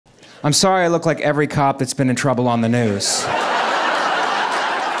I'm sorry I look like every cop that's been in trouble on the news.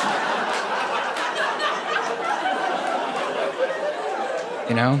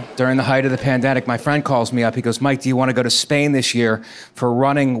 You know, during the height of the pandemic, my friend calls me up. He goes, Mike, do you want to go to Spain this year for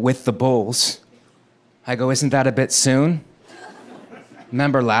running with the bulls? I go, isn't that a bit soon?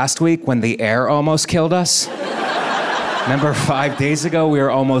 Remember last week when the air almost killed us? Remember 5 days ago we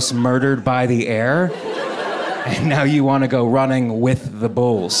were almost murdered by the air? And now you want to go running with the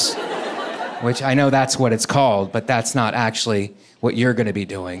bulls. Which I know that's what it's called, but that's not actually what you're going to be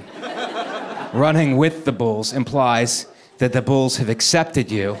doing. Running with the bulls implies that the bulls have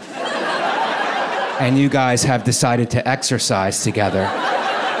accepted you and you guys have decided to exercise together.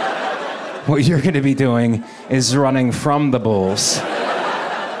 What you're going to be doing is running from the bulls.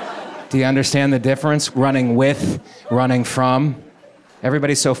 Do you understand the difference? Running with, running from.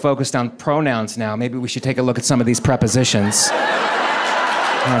 Everybody's so focused on pronouns now. Maybe we should take a look at some of these prepositions.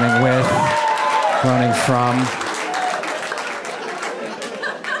 Running with, running from.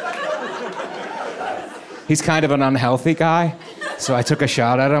 He's kind of an unhealthy guy, so I took a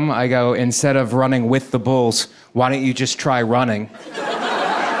shot at him. I go, instead of running with the bulls, why don't you just try running?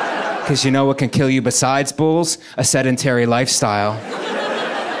 Because you know what can kill you besides bulls? A sedentary lifestyle.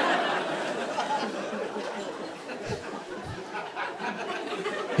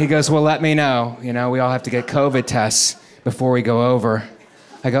 He goes, well, let me know. You know, we all have to get COVID tests before we go over.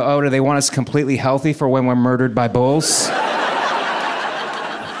 I go, oh, do they want us completely healthy for when we're murdered by bulls?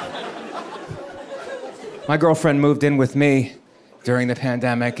 My girlfriend moved in with me during the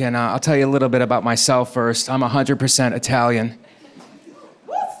pandemic, and I'll tell you a little bit about myself first. I'm 100% Italian.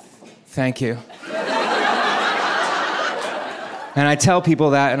 Thank you. And I tell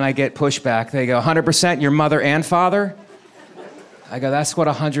people that, and I get pushback. They go, 100% your mother and father? I go, that's what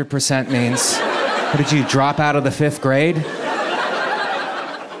 100% means. What, did you drop out of the 5th grade?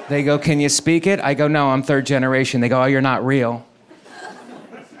 They go, can you speak it? I go, no, I'm 3rd generation. They go, oh, you're not real.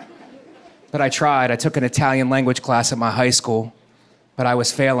 But I tried. I took an Italian language class at my high school, but I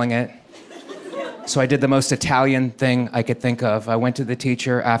was failing it. So I did the most Italian thing I could think of. I went to the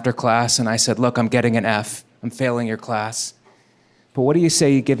teacher after class and I said, look, I'm getting an F. I'm failing your class. But what do you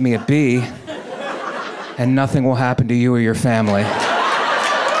say you give me a B and nothing will happen to you or your family?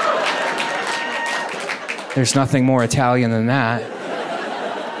 There's nothing more Italian than that.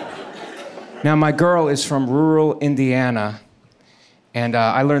 Now, my girl is from rural Indiana, and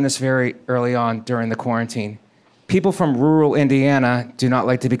I learned this very early on during the quarantine. People from rural Indiana do not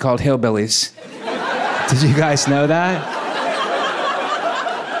like to be called hillbillies. Did you guys know that?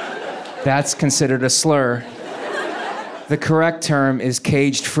 That's considered a slur. The correct term is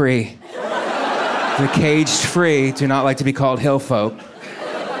caged free. The caged free do not like to be called hill folk.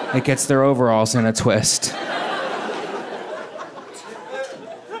 It gets their overalls in a twist.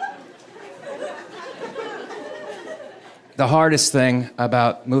 The hardest thing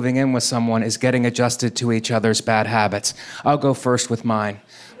about moving in with someone is getting adjusted to each other's bad habits. I'll go first with mine.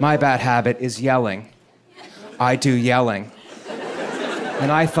 My bad habit is yelling. I do yelling.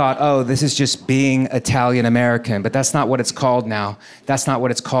 And I thought, oh, this is just being Italian American, but that's not what it's called now. That's not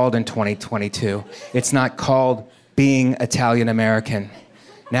what it's called in 2022. It's not called being Italian American.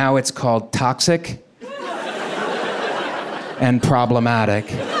 Now it's called toxic and problematic.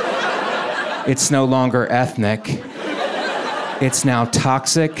 It's no longer ethnic. It's now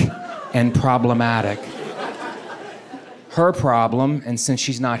toxic and problematic. Her problem, and since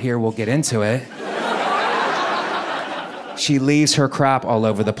she's not here, we'll get into it. She leaves her crap all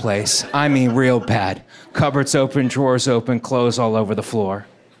over the place. I mean, real bad. Cupboards open, drawers open, clothes all over the floor.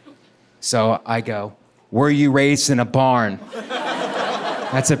 So I go, were you raised in a barn?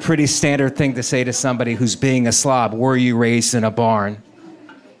 That's a pretty standard thing to say to somebody who's being a slob. Were you raised in a barn?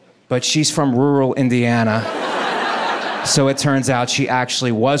 But she's from rural Indiana. So it turns out she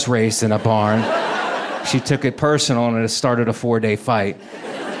actually was raised in a barn. She took it personal and it started a 4-day fight.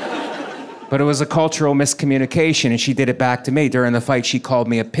 But it was a cultural miscommunication, and she did it back to me. During the fight, she called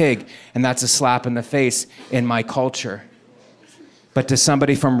me a pig, and that's a slap in the face in my culture. But to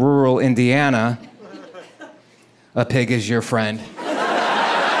somebody from rural Indiana, a pig is your friend.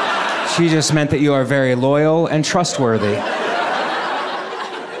 She just meant that you are very loyal and trustworthy.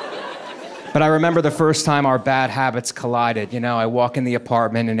 But I remember the first time our bad habits collided. You know, I walk in the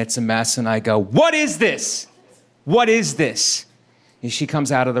apartment, and it's a mess, and I go, what is this? What is this? And she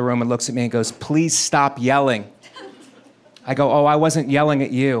comes out of the room and looks at me and goes, please stop yelling. I go, oh, I wasn't yelling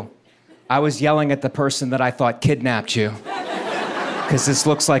at you. I was yelling at the person that I thought kidnapped you. Because this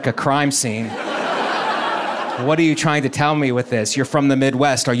looks like a crime scene. What are you trying to tell me with this? You're from the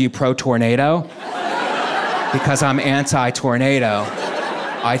Midwest. Are you pro-tornado? Because I'm anti-tornado.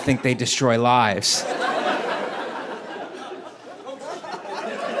 I think they destroy lives.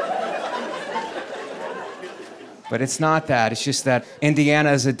 But it's not that. It's just that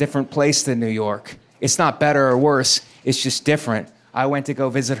Indiana is a different place than New York. It's not better or worse. It's just different. I went to go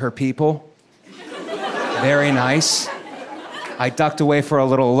visit her people. Very nice. I ducked away for a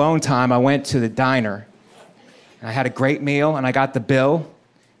little alone time. I went to the diner. And I had a great meal, and I got the bill.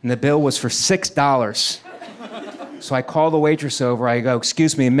 And the bill was for $6. So I call the waitress over. I go,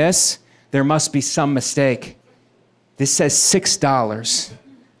 "Excuse me, miss, there must be some mistake. This says $6.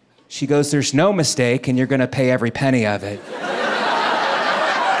 She goes, "There's no mistake, and you're going to pay every penny of it."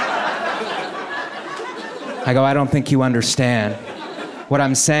 I go, "I don't think you understand. What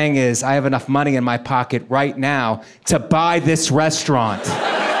I'm saying is I have enough money in my pocket right now to buy this restaurant."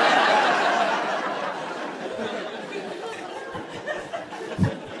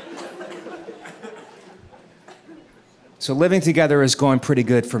 So living together is going pretty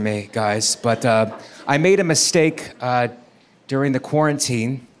good for me, guys. But I made a mistake during the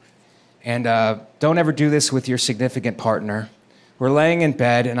quarantine. And don't ever do this with your significant partner. We're laying in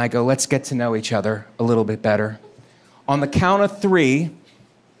bed, and I go, "Let's get to know each other a little bit better. On the count of 3,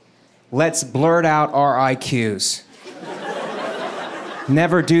 let's blurt out our IQs."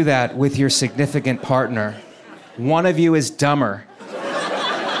 Never do that with your significant partner. One of you is dumber.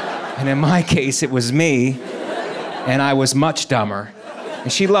 And in my case, it was me, and I was much dumber.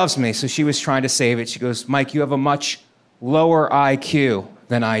 And she loves me, so she was trying to save it. She goes, "Mike, you have a much lower IQ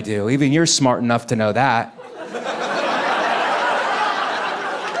than I do. Even you're smart enough to know that."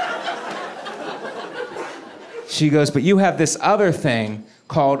 She goes, "But you have this other thing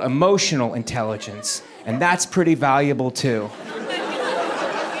called emotional intelligence, and that's pretty valuable too."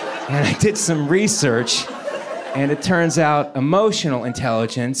 And I did some research, and it turns out emotional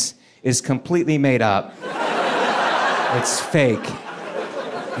intelligence is completely made up. It's fake.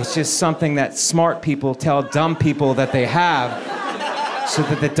 It's just something that smart people tell dumb people that they have, so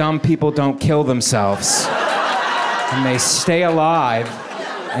that the dumb people don't kill themselves. And they stay alive,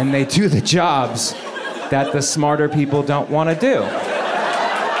 and they do the jobs that the smarter people don't want to do.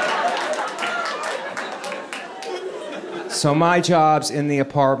 So my jobs in the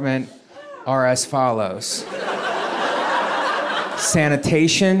apartment are as follows: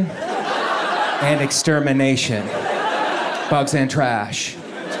 sanitation and extermination. Bugs and trash.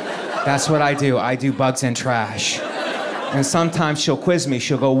 That's what I do. I do bugs and trash. And sometimes she'll quiz me.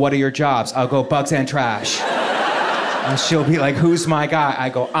 She'll go, "What are your jobs?" I'll go, "Bugs and trash." And she'll be like, "Who's my guy?" I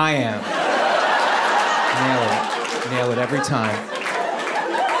go, "I am." Nail it. Nail it every time.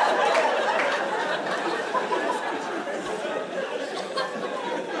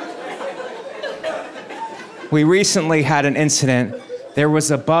 We recently had an incident. There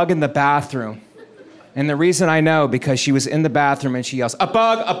was a bug in the bathroom. And the reason I know, because she was in the bathroom and she yells, "A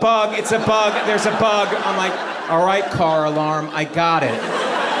bug, it's a bug, there's a bug." I'm like, "All right, car alarm, I got it."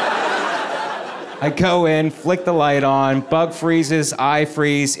 I go in, flick the light on, bug freezes, I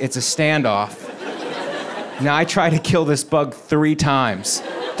freeze, it's a standoff. Now I try to kill this bug 3 times.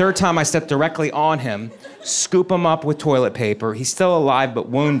 Third time I step directly on him, scoop him up with toilet paper. He's still alive but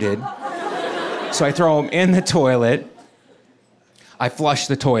wounded. So I throw him in the toilet. I flush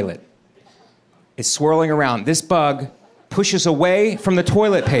the toilet. It's swirling around. This bug pushes away from the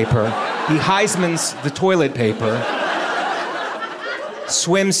toilet paper. He Heismans the toilet paper,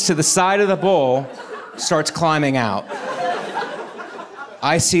 swims to the side of the bowl, starts climbing out.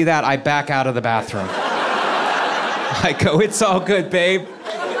 I see that, I back out of the bathroom. I go, "It's all good, babe."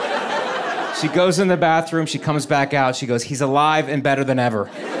 She goes in the bathroom, she comes back out, she goes, "He's alive and better than ever."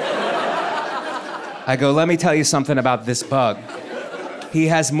 I go, "Let me tell you something about this bug. He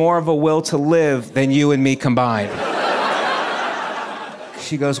has more of a will to live than you and me combined."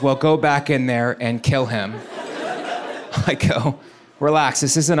 She goes, "Well, go back in there and kill him." I go, "Relax,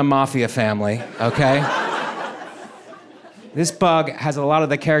 this isn't a mafia family, okay?" This bug has a lot of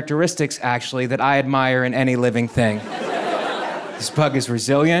the characteristics, actually, that I admire in any living thing. This bug is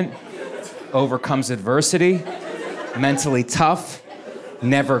resilient, overcomes adversity, mentally tough,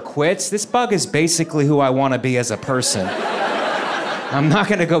 never quits. This bug is basically who I want to be as a person. I'm not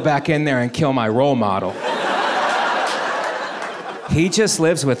going to go back in there and kill my role model. He just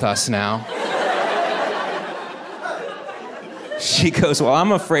lives with us now. She goes, "Well,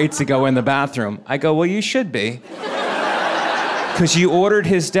 I'm afraid to go in the bathroom." I go, "Well, you should be. Because you ordered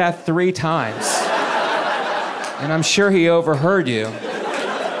his death 3 times. And I'm sure he overheard you.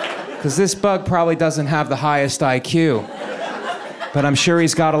 Because this bug probably doesn't have the highest IQ. But I'm sure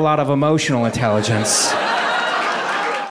he's got a lot of emotional intelligence."